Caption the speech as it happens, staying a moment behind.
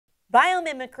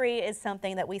Biomimicry is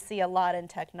something that we see a lot in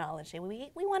technology. We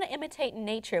want to imitate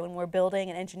nature when we're building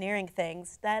and engineering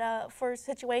things that for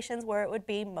situations where it would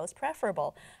be most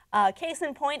preferable. Case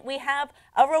in point, we have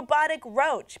a robotic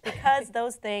roach because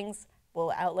those things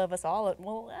will outlive us all.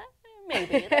 Well,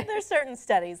 maybe. There's certain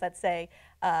studies that say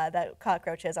that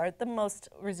cockroaches are the most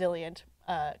resilient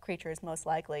creatures, most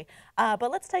likely. But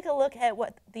let's take a look at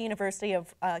what the University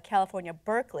of California,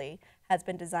 Berkeley has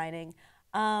been designing.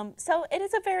 So it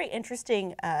is a very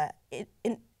interesting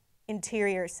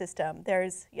interior system.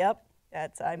 There's, yep,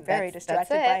 I'm very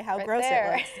distracted by how gross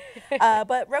it looks.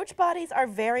 But roach bodies are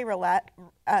very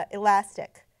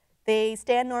elastic. They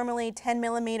stand normally 10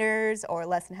 millimeters or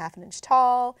less than half an inch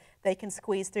tall. They can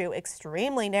squeeze through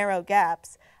extremely narrow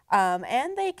gaps.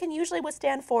 And they can usually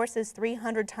withstand forces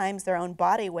 300 times their own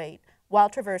body weight while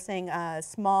traversing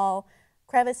small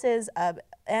crevices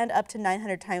and up to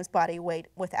 900 times body weight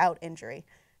without injury.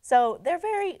 So they're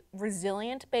very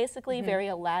resilient, basically, very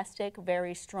elastic,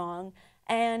 very strong.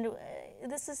 And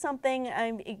this is something,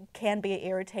 it can be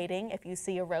irritating if you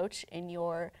see a roach in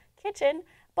your kitchen,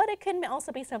 but it can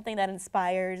also be something that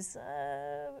inspires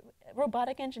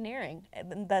robotic engineering,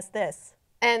 and thus this.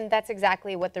 And that's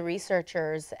exactly what the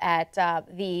researchers at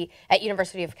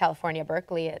University of California,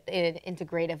 Berkeley, in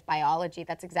integrative biology,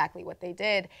 that's exactly what they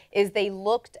did, is they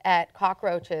looked at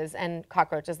cockroaches, and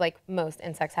cockroaches, like most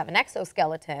insects, have an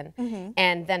exoskeleton,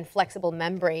 and then flexible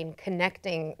membrane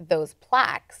connecting those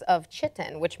plaques of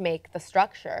chitin, which make the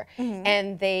structure.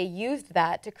 And they used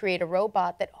that to create a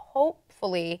robot that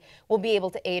hopefully will be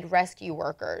able to aid rescue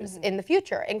workers in the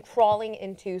future in crawling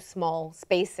into small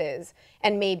spaces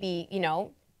and maybe, you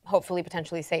know, hopefully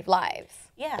potentially save lives.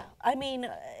 Yeah, I mean,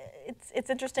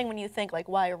 it's interesting when you think like,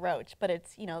 why a roach? But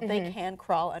it's, you know, they can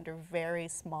crawl under very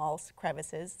small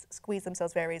crevices, squeeze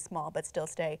themselves very small, but still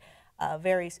stay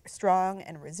very strong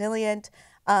and resilient.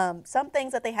 Some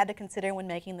things that they had to consider when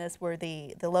making this were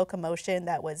the locomotion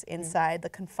that was inside, the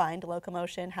confined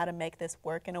locomotion, how to make this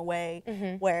work in a way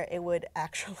where it would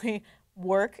actually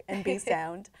work and be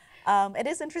sound. It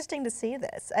is interesting to see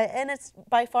this, and it's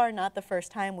by far not the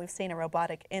first time we've seen a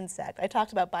robotic insect. I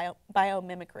talked about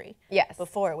bio-mimicry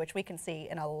before, which we can see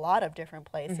in a lot of different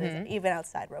places, even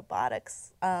outside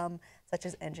robotics, such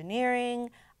as engineering,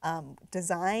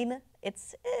 design.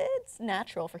 It's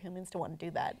natural for humans to want to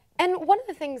do that. And one of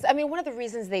the things, I mean, one of the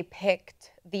reasons they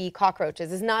picked the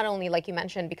cockroaches is not only, like you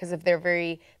mentioned, because of their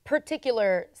very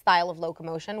particular style of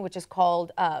locomotion, which is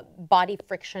called body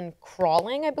friction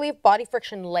crawling, I believe, body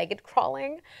friction legged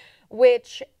crawling,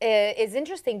 which is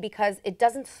interesting because it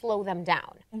doesn't slow them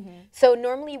down. So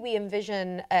normally we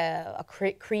envision a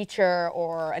creature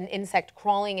or an insect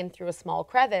crawling in through a small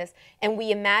crevice, and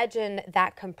we imagine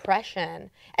that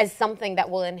compression as something that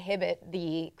will inhibit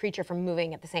the creature from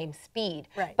moving at the same speed.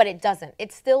 But it doesn't.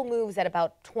 It still moves at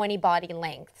about 20 body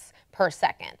lengths per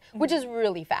second, which is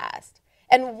really fast.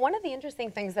 And one of the interesting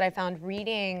things that I found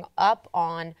reading up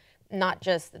on not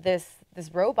just this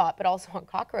robot, but also on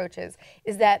cockroaches,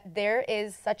 is that there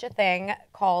is such a thing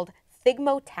called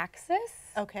thigmotaxis.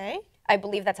 Okay. I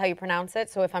believe that's how you pronounce it,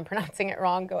 so if I'm pronouncing it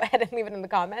wrong, go ahead and leave it in the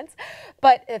comments.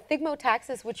 But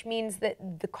thigmotaxis, which means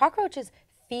that the cockroaches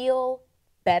feel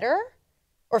better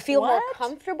or feel more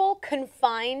comfortable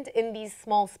confined in these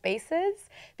small spaces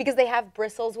because they have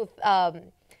bristles with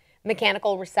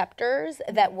mechanical receptors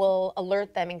that will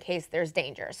alert them in case there's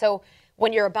danger. So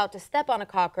when you're about to step on a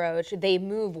cockroach, they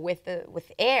move with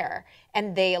air,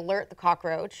 and they alert the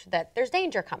cockroach that there's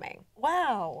danger coming.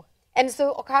 Wow. And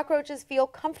so cockroaches feel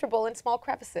comfortable in small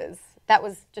crevices. That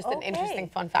was just an interesting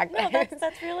fun fact. No,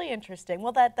 that's really interesting.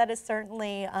 Well, that is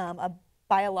certainly a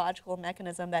biological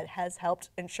mechanism that has helped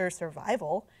ensure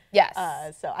survival. Yes.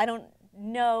 So I don't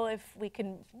know if we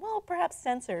can, well, perhaps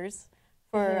sensors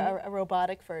for a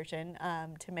robotic version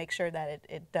to make sure that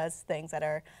it does things that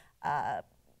are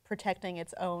protecting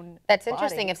its own That's body.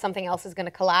 interesting. If something else is going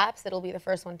to collapse, it'll be the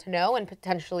first one to know, and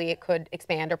potentially it could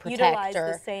expand or protect. Utilize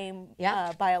the same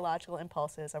biological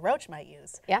impulses a roach might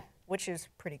use. Yeah. Which is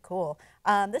pretty cool.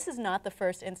 This is not the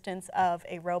first instance of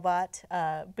a robot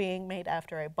being made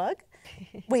after a bug.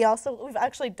 We've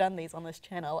actually done these on this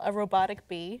channel. A robotic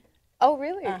bee. Oh,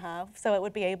 really? So it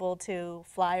would be able to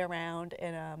fly around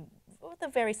in with a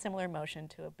very similar motion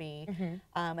to a bee,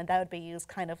 and that would be used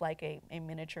kind of like a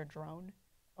miniature drone.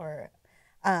 Or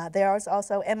there is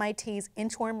also MIT's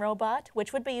inchworm robot,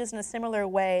 which would be used in a similar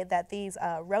way that these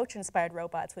roach-inspired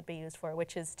robots would be used for,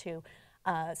 which is to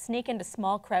sneak into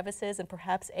small crevices and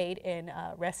perhaps aid in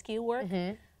rescue work.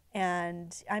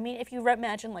 And I mean, if you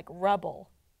imagine like rubble,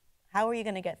 how are you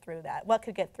going to get through that? What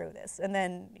could get through this? And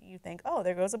then you think, oh,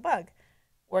 there goes a bug.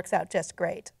 works out just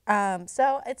great.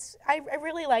 So I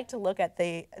really like to look at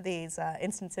these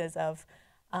instances of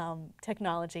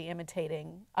technology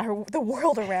imitating the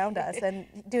world around us and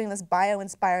doing this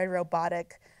bio-inspired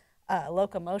robotic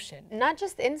locomotion. Not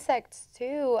just insects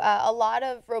too. A lot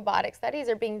of robotic studies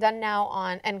are being done now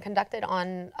on and conducted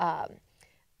on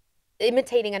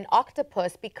imitating an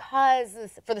octopus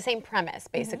because for the same premise,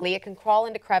 basically. It can crawl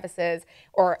into crevices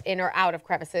or in or out of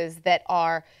crevices that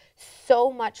are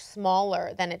so much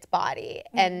smaller than its body.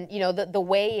 And you know, the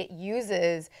way it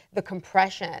uses the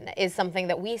compression is something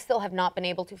that we still have not been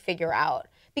able to figure out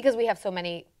because we have so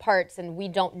many parts and we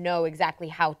don't know exactly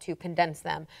how to condense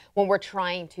them when we're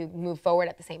trying to move forward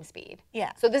at the same speed.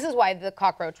 Yeah. So this is why the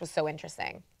cockroach was so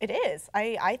interesting. It is.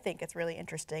 I think it's really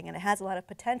interesting and it has a lot of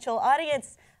potential.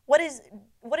 Audience, what is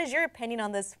your opinion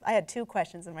on this? I had two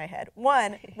questions in my head.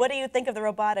 One, what do you think of the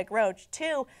robotic roach?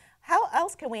 Two, how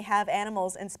else can we have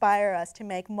animals inspire us to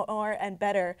make more and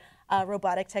better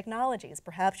robotic technologies?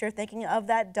 Perhaps you're thinking of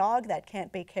that dog that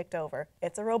can't be kicked over.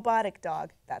 It's a robotic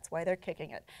dog. That's why they're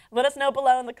kicking it. Let us know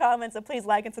below in the comments, and please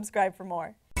like and subscribe for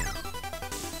more.